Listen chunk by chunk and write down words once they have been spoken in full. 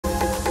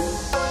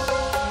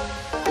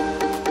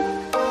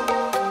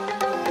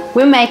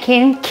We're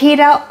making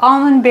keto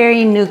almond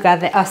berry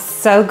nougat. They are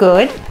so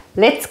good.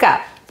 Let's go.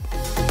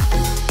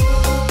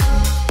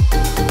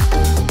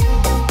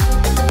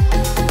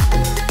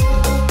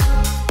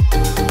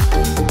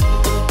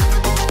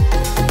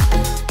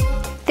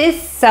 There's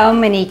so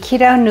many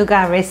keto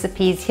nougat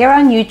recipes here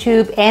on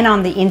YouTube and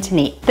on the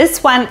internet.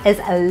 This one is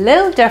a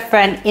little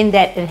different in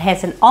that it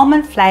has an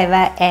almond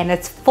flavor and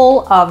it's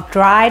full of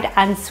dried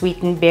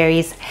unsweetened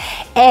berries,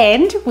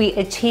 and we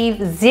achieve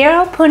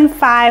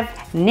 0.5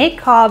 net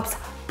carbs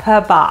per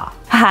bar.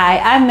 Hi,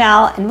 I'm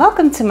Mel and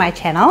welcome to my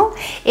channel.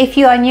 If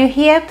you are new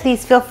here,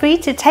 please feel free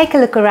to take a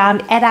look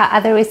around at our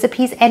other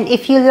recipes, and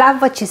if you love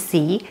what you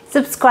see,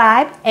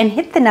 subscribe and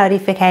hit the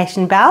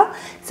notification bell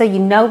so you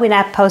know when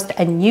I post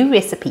a new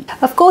recipe.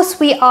 Of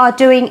course, we are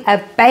doing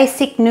a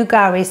basic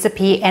nougat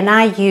recipe and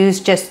I use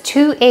just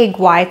 2 egg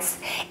whites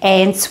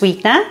and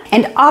sweetener.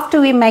 And after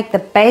we make the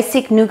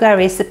basic nougat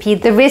recipe,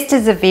 the rest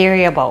is a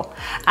variable.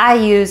 I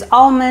use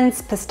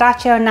almonds,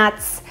 pistachio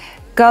nuts,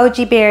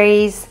 goji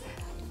berries,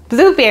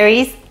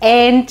 blueberries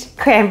and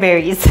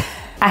cranberries.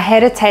 I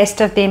had a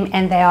taste of them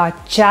and they are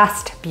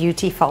just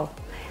beautiful.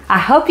 I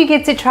hope you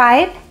get to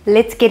try it.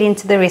 Let's get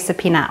into the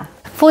recipe now.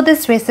 For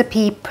this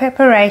recipe,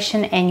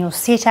 preparation and your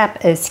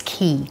setup is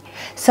key.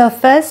 So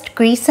first,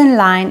 grease and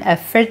line a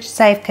fridge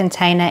safe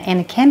container, and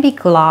it can be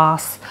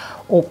glass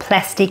or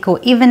plastic or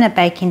even a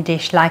baking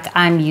dish like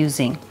I'm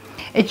using.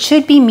 It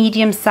should be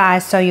medium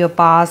size so your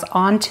bars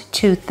aren't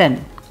too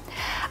thin.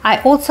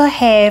 I also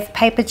have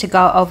paper to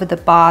go over the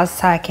bars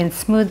so I can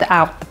smooth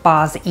out the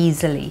bars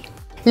easily.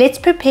 Let's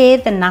prepare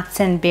the nuts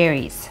and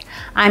berries.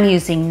 I'm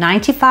using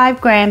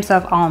 95 grams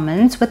of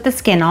almonds with the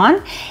skin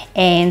on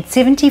and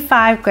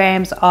 75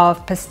 grams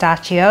of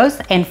pistachios,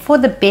 and for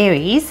the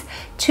berries,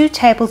 2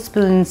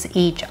 tablespoons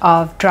each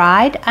of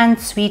dried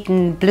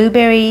unsweetened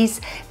blueberries,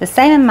 the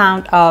same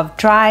amount of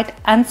dried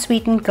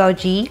unsweetened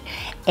goji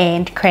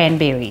and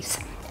cranberries,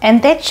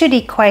 and that should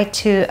equate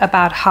to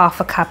about half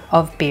a cup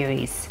of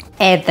berries.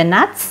 Add the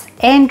nuts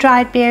and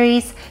dried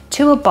berries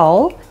to a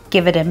bowl,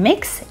 give it a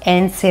mix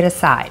and set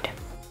aside.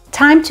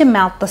 Time to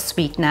melt the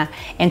sweetener,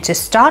 and to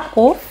start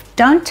off,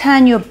 don't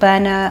turn your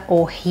burner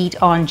or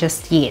heat on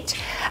just yet.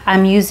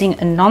 I'm using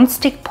a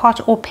non-stick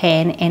pot or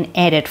pan and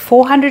added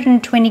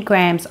 420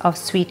 grams of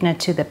sweetener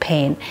to the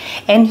pan.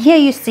 And here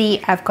you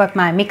see I've got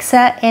my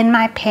mixer and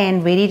my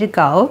pan ready to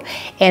go,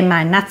 and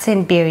my nuts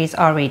and berries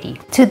are ready.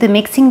 To the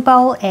mixing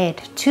bowl,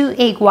 add 2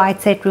 egg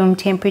whites at room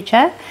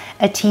temperature,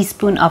 a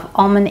teaspoon of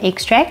almond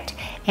extract,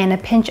 and a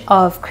pinch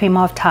of cream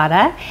of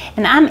tartar,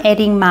 and I'm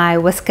adding my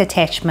whisk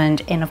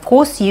attachment, and of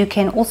course you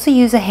can also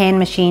use a hand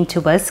machine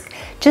to whisk.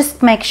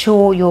 Just make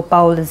sure your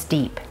bowl is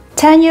deep.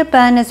 Turn your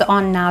burners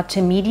on now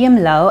to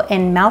medium-low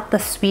and melt the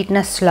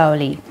sweetener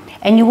slowly,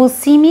 and you will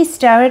see me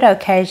stir it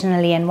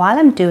occasionally. And while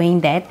I'm doing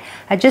that,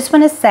 I just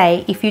want to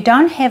say, if you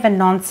don't have a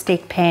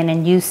non-stick pan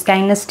and use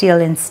stainless steel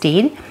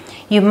instead,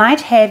 you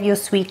might have your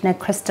sweetener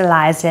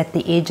crystallized at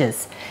the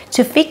edges.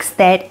 To fix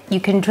that, you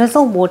can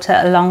drizzle water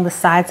along the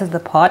sides of the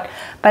pot,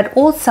 but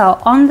also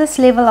on this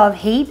level of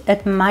heat,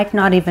 it might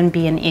not even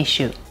be an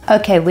issue.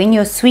 Okay, when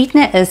your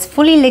sweetener is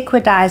fully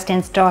liquidized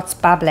and starts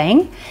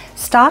bubbling,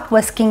 start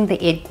whisking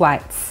the egg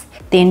whites.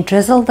 Then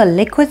drizzle the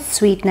liquid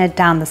sweetener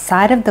down the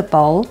side of the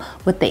bowl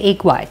with the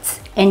egg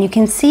whites. And you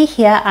can see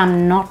here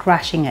I'm not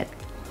rushing it.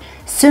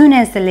 Soon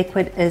as the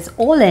liquid is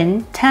all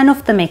in, turn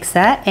off the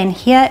mixer, and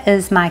here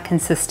is my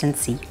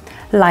consistency,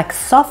 like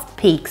soft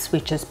peaks,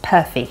 which is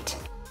perfect.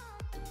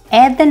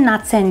 Add the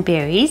nuts and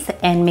berries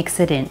and mix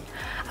it in.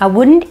 I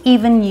wouldn't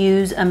even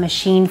use a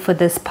machine for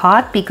this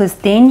part because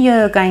then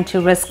you're going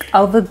to risk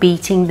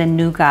overbeating the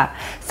nougat.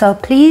 So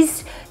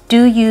please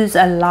do use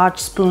a large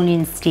spoon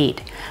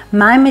instead.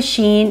 My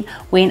machine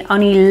went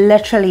only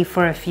literally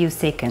for a few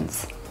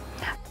seconds.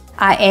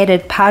 I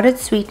added powdered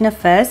sweetener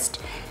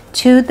first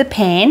to the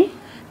pan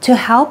to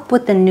help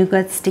with the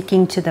nougat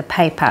sticking to the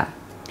paper.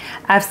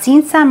 I've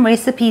seen some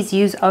recipes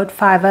use oat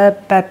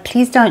fiber, but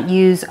please don't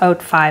use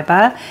oat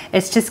fiber.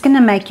 It's just going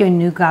to make your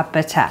nougat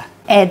bitter.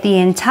 Add the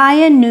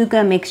entire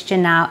nougat mixture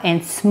now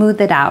and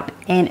smooth it out,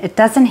 and it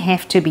doesn't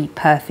have to be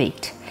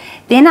perfect.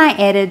 Then I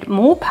added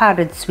more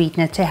powdered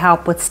sweetener to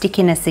help with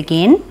stickiness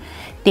again,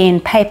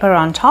 then paper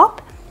on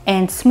top,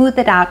 and smooth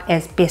it out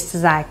as best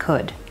as I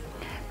could.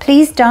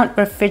 Please don't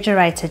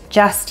refrigerate it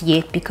just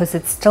yet because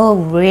it's still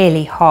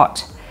really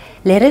hot.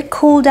 Let it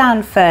cool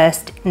down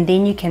first, and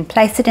then you can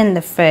place it in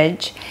the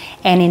fridge,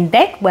 and in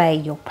that way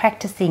you're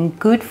practicing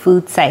good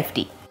food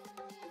safety.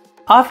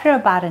 After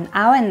about an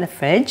hour in the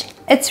fridge,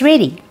 it's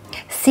ready.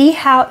 See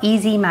how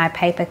easy my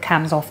paper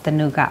comes off the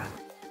nougat.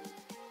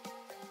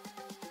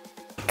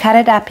 Cut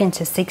it up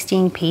into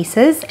 16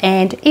 pieces,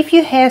 and if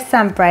you have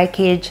some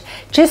breakage,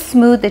 just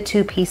smooth the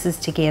 2 pieces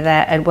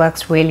together. It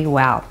works really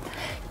well.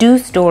 Do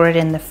store it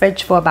in the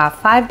fridge for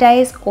about 5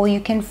 days, or you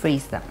can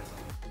freeze them.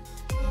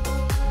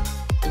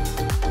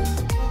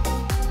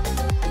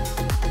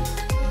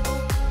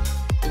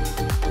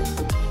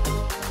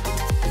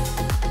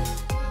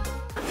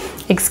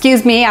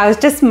 Excuse me, I was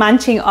just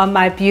munching on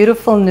my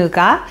beautiful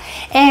nougat,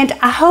 and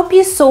I hope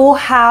you saw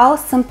how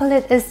simple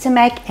it is to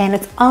make, and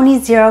it's only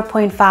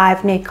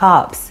 0.5 net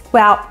carbs.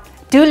 Well,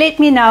 do let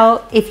me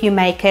know if you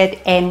make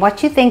it and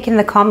what you think in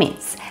the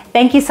comments.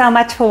 Thank you so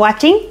much for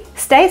watching.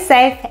 Stay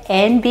safe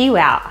and be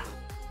well.